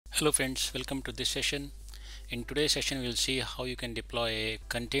Hello friends, welcome to this session. In today's session we'll see how you can deploy a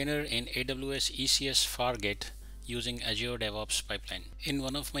container in AWS ECS Fargate using Azure DevOps pipeline. In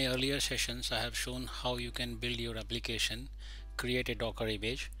one of my earlier sessions I have shown how you can build your application, create a Docker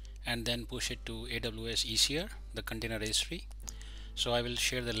image and then push it to AWS ECR, the container registry. So I will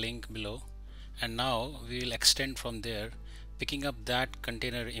share the link below, and now we will extend from there, picking up that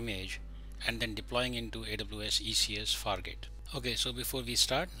container image and then deploying into AWS ECS Fargate. Okay, so before we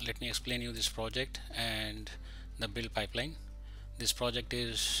start, let me explain you this project and the build pipeline. This project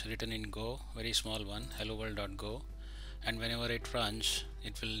is written in Go, very small one, helloworld.go, and whenever it runs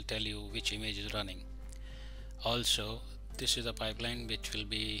it will tell you which image is running. Also, this is a pipeline which will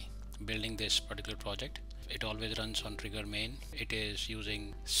be building this particular project. It always runs on trigger main. It is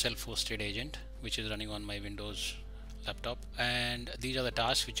using self-hosted agent which is running on my Windows laptop, and these are the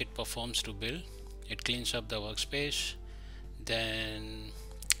tasks which it performs to build. It cleans up the workspace, then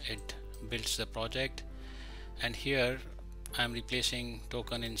it builds the project, and here I'm replacing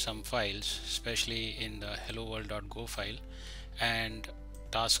token in some files, especially in the helloworld.go file, and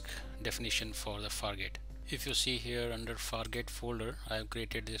task definition for the Fargate. If you see here under Fargate folder, I have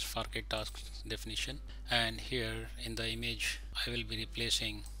created this Fargate task definition, and here in the image I will be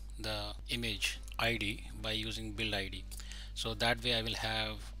replacing the image ID by using build ID. So that way I will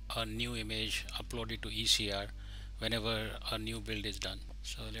have a new image uploaded to ECR whenever a new build is done.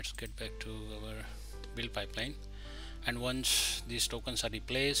 So let's get back to our build pipeline, and once these tokens are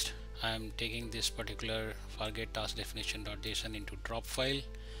replaced, I am taking this particular Fargate task definition.json into drop file.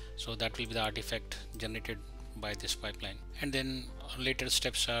 So that will be the artifact generated by this pipeline, and then later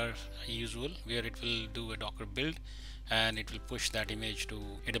steps are usual, where it will do a Docker build and it will push that image to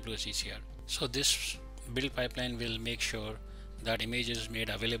AWS ECR. So this build pipeline will make sure that image is made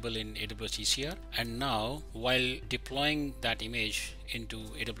available in AWS ECR, and now while deploying that image into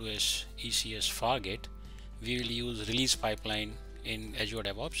AWS ECS Fargate, we will use release pipeline in Azure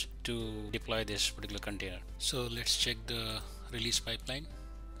DevOps to deploy this particular container. So let's check the release pipeline.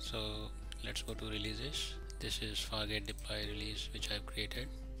 So let's go to releases. This is Fargate deploy release which I've created,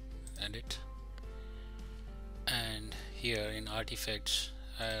 edit, and here in artifacts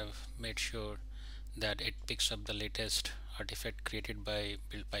I have made sure that it picks up the latest artifact created by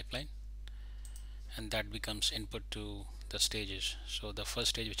build pipeline, and that becomes input to the stages. So the first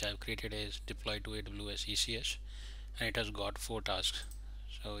stage which I have created is deploy to AWS ECS, and it has got 4 tasks.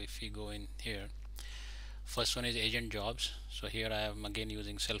 So if we go in here, first one is agent jobs. So here I am again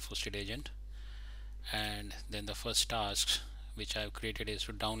using self-hosted agent, and then the first task which I have created is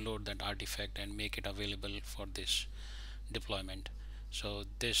to download that artifact and make it available for this deployment. So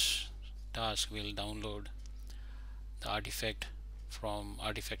this task will download the artifact from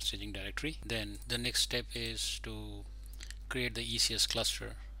artifact staging directory. Then the next step is to create the ECS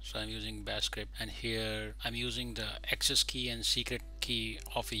cluster. So I'm using bash script, and here I'm using the access key and secret key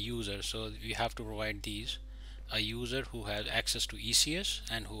of a user. So we have to provide these, a user who has access to ECS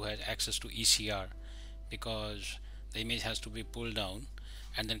and who has access to ECR, because the image has to be pulled down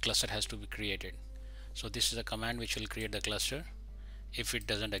and then cluster has to be created. So this is a command which will create the cluster if it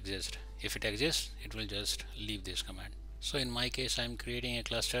doesn't exist. If it exists, it will just leave this command. So in my case I'm creating a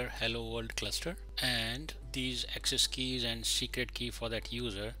cluster, hello world cluster, and these access keys and secret key for that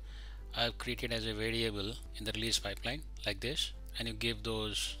user I've created as a variable in the release pipeline like this, and you give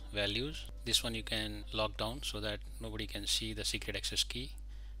those values. This one you can lock down so that nobody can see the secret access key,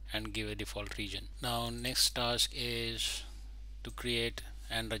 and give a default region. Now next task is to create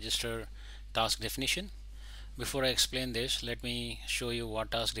and register task definition. Before I explain this, let me show you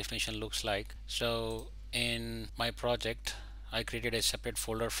what task definition looks like. So in my project I created a separate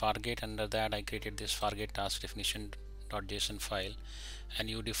folder Fargate. Under that I created this Fargate task definition.json file, and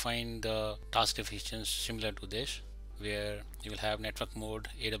you define the task definitions similar to this, where you will have network mode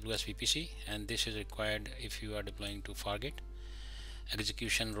AWS VPC, and this is required if you are deploying to Fargate.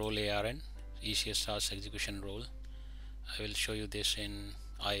 Execution role ARN, ECS task execution role. I will show you this in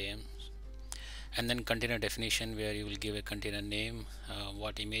IAM. And then container definition, where you will give a container name,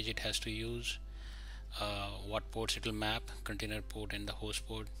 what image it has to use, what ports it will map, container port and the host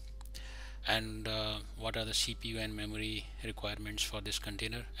port, and what are the CPU and memory requirements for this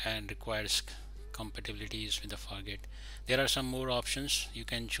container, and requires compatibilities with the Fargate. There are some more options, you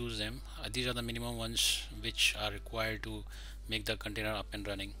can choose them. These are the minimum ones which are required to make the container up and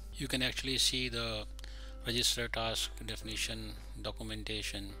running. You can actually see the register task definition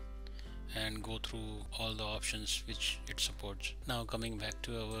documentation and go through all the options which it supports. Now coming back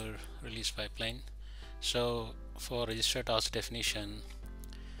to our release pipeline. So for register task definition,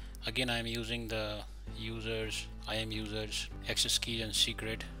 again I am using the users, IAM users, access key and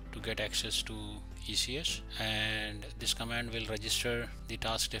secret to get access to ECS, and this command will register the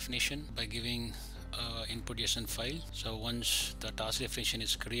task definition by giving input JSON file. So once the task definition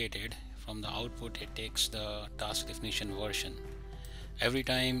is created, from the output it takes the task definition version. Every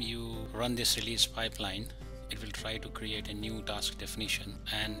time you run this release pipeline, it will try to create a new task definition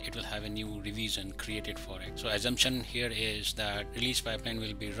and it will have a new revision created for it. So assumption here is that release pipeline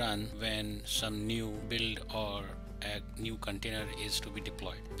will be run when some new build or a new container is to be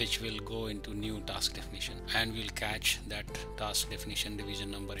deployed, which will go into new task definition, and we'll catch that task definition revision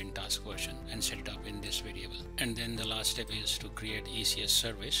number in task version and set it up in this variable. And then the last step is to create ECS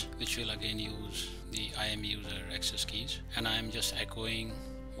service, which will again use the IAM user access keys, and I am just echoing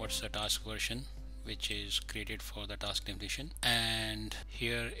what's the task version which is created for the task definition, and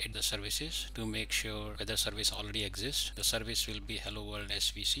here it the services to make sure whether service already exists. The service will be hello world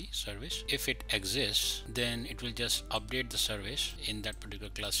SVC service. If it exists, then it will just update the service in that particular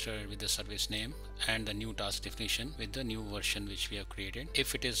cluster with the service name and the new task definition with the new version which we have created.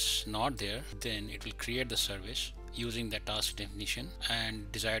 If it is not there, then it will create the service using the task definition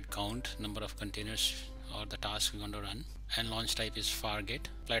and desired count, number of containers or the task we want to run, and launch type is Fargate,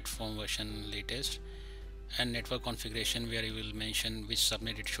 platform version latest, and network configuration where you will mention which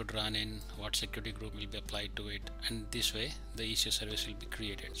subnet it should run in, what security group will be applied to it, and this way the ECS service will be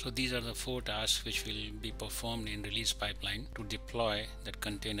created. So these are the 4 tasks which will be performed in release pipeline to deploy that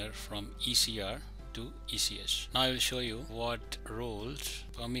container from ECR to ECS. Now I will show you what roles,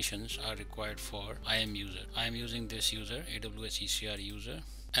 permissions are required for IAM user. I am using this user, AWS ECR user,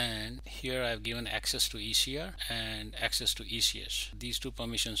 and here I have given access to ECR and access to ECS. These 2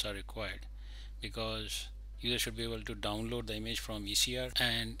 permissions are required because user should be able to download the image from ECR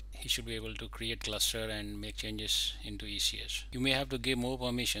and he should be able to create cluster and make changes into ECS. You may have to give more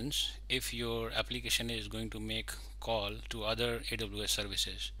permissions if your application is going to make call to other AWS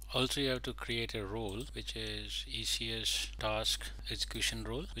services. Also, you have to create a role which is ECS task execution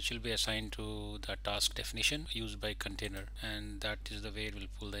role, which will be assigned to the task definition used by container, and that is the way it will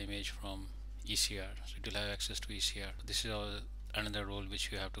pull the image from ECR. So it will have access to ECR. This is another role which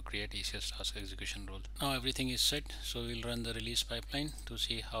you have to create, ECS task execution role. Now everything is set, so we'll run the release pipeline to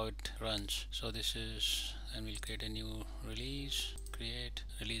see how it runs. So this is, and we'll create a new release, create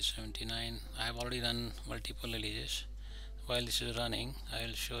release 79. I have already run multiple releases. While this is running, I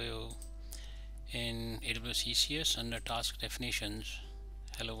will show you in AWS ECS under task definitions,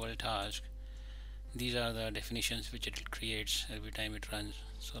 hello world task. These are the definitions which it creates every time it runs.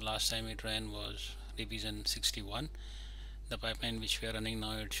 So last time it ran was revision 61. The pipeline which we are running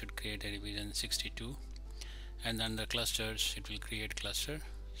now, it should create a revision 62, and under clusters it will create cluster.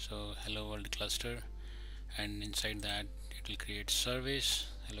 So hello world cluster, and inside that it will create service,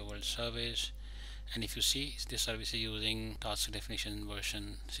 hello world service. And if you see, this service is using task definition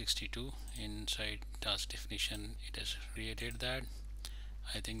version 62. Inside task definition it has created that.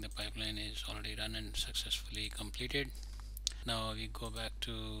 I think the pipeline is already run and successfully completed. Now we go back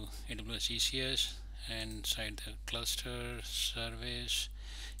to AWS ECS, and inside the cluster service,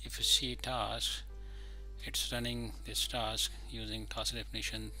 if you see task, it's running this task using task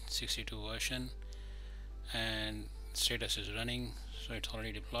definition 62 version, and status is running, so it's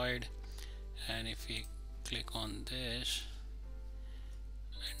already deployed. And if we click on this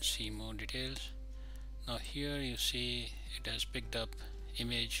and see more details, now here you see it has picked up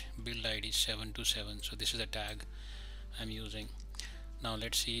image build ID 727. So this is the tag I'm using. Now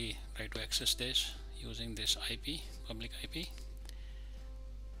let's see, try to access this using this IP, public IP.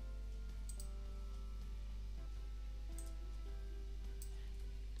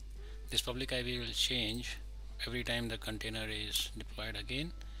 This public IP will change every time the container is deployed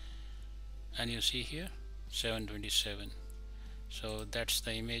again, and you see here 727. So that's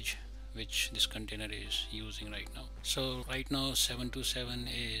the image which this container is using right now. So right now 727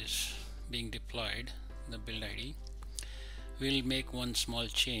 is being deployed, the build ID. We'll make one small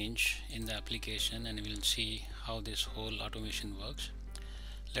change in the application and we'll see how this whole automation works.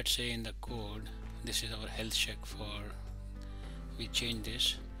 Let's say in the code, this is our health check for, we change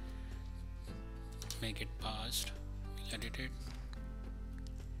this, make it passed, we'll edit it,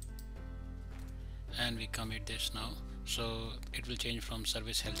 and we commit this now. So it will change from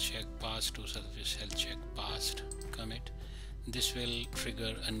service health check passed to service health check passed, commit. This will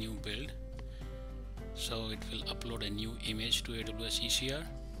trigger a new build, so it will upload a new image to AWS ECR.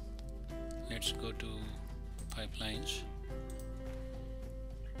 Let's go to pipelines,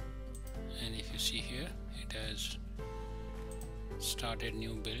 and if you see here, it has started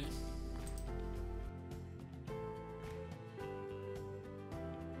new build.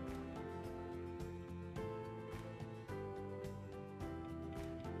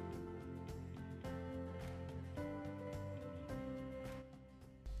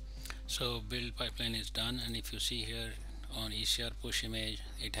 So build pipeline is done, and if you see here on ECR push image,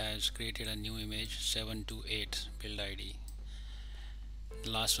 it has created a new image 728 build ID. The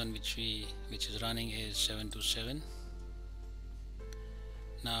last one which is running is 727.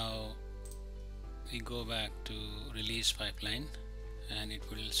 Now we go back to release pipeline, and it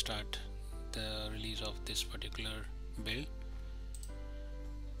will start the release of this particular build.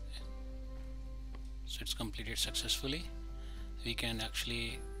 So it's completed successfully. We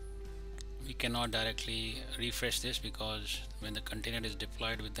cannot directly refresh this because when the container is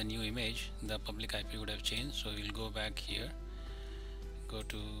deployed with the new image, the public IP would have changed. So we'll go back here, go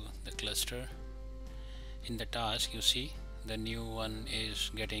to the cluster. In the task, you see the new one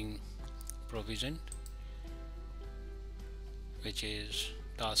is getting provisioned, which is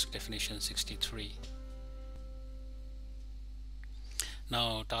task definition 63.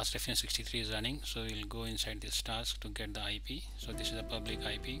 Now task definition 63 is running, so we'll go inside this task to get the IP. So this is a public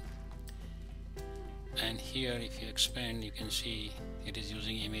IP, and here if you expand, you can see it is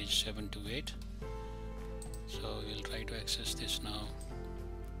using image 728. So we'll try to access this now.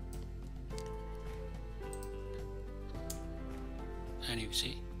 And you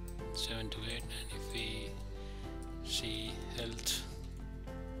see 728, and if we see health,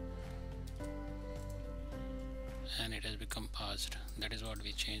 and it has become parsed. That is what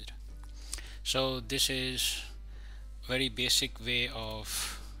we changed. So this is very basic way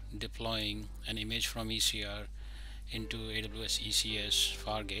of deploying an image from ECR into AWS ECS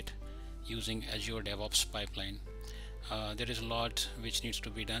Fargate using Azure DevOps pipeline. There is a lot which needs to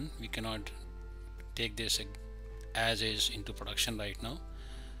be done. We cannot take this as is into production right now.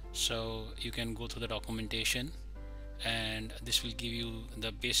 So you can go through the documentation, and this will give you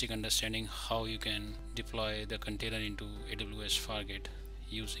the basic understanding how you can deploy the container into AWS Fargate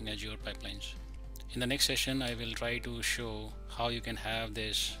using Azure pipelines. In the next session, I will try to show how you can have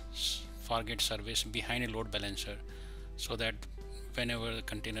this Fargate service behind a load balancer, so that whenever the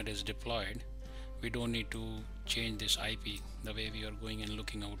container is deployed, we don't need to change this IP the way we are going and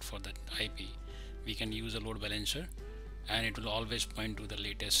looking out for that IP. We can use a load balancer, and it will always point to the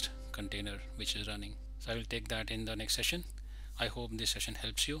latest container which is running. So I will take that in the next session. I hope this session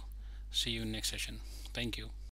helps you. See you in next session. Thank you.